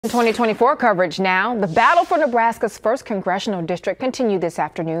2024 coverage now. The battle for Nebraska's first congressional district continued this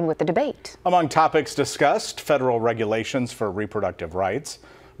afternoon with the debate. Among topics discussed, federal regulations for reproductive rights,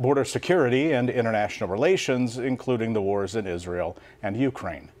 border security, and international relations, including the wars in Israel and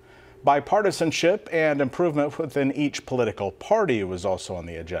Ukraine. Bipartisanship and improvement within each political party was also on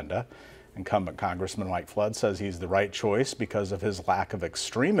the agenda. Incumbent Congressman Flood says he's the right choice because of his lack of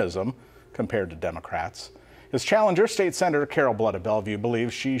extremism compared to Democrats. His challenger, State Senator Carol Blood of Bellevue,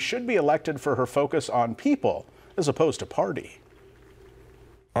 believes she should be elected for her focus on people as opposed to party.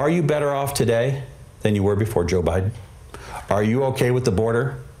 Are you better off today than you were before Joe Biden? Are you okay with the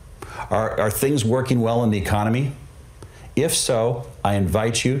border? Are things working well in the economy? If so, I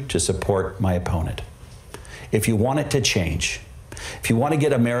invite you to support my opponent. If you want it to change, if you want to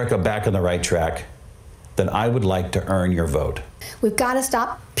get America back on the right track, then I would like to earn your vote. We've got to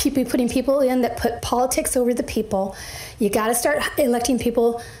stop putting people in that put politics over the people. You got to start electing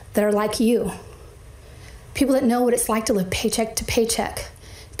people that are like you. People that know what it's like to live paycheck to paycheck.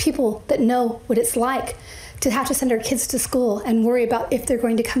 People that know what it's like to have to send our kids to school and worry about if they're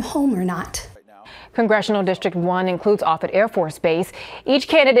going to come home or not. Congressional District One includes Offutt Air Force Base. Each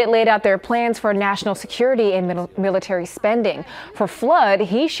candidate laid out their plans for national security and military spending. For Flood,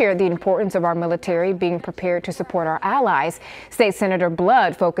 he shared the importance of our military being prepared to support our allies. State Senator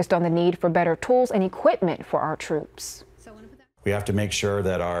Blood focused on the need for better tools and equipment for our troops. We have to make sure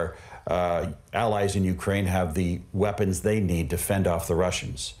that our allies in Ukraine have the weapons they need to fend off the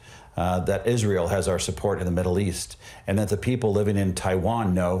Russians. That Israel has our support in the Middle East, and that the people living in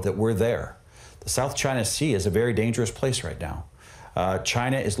Taiwan know that we're there. The South China Sea is a very dangerous place right now.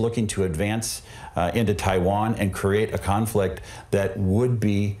 China is looking to advance into Taiwan and create a conflict that would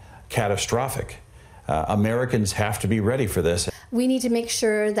be catastrophic. Americans have to be ready for this. We need to make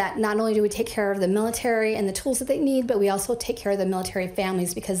sure that not only do we take care of the military and the tools that they need, but we also take care of the military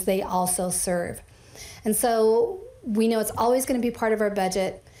families because they also serve. And so we know it's always going to be part of our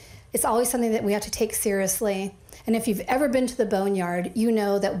budget. It's always something that we have to take seriously. And if you've ever been to the boneyard, you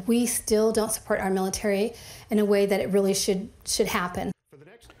know that we still don't support our military in a way that it really should happen.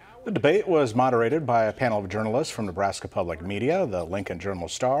 The debate was moderated by a panel of journalists from Nebraska Public Media, the Lincoln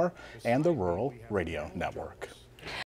Journal-Star, and the Rural Radio Network.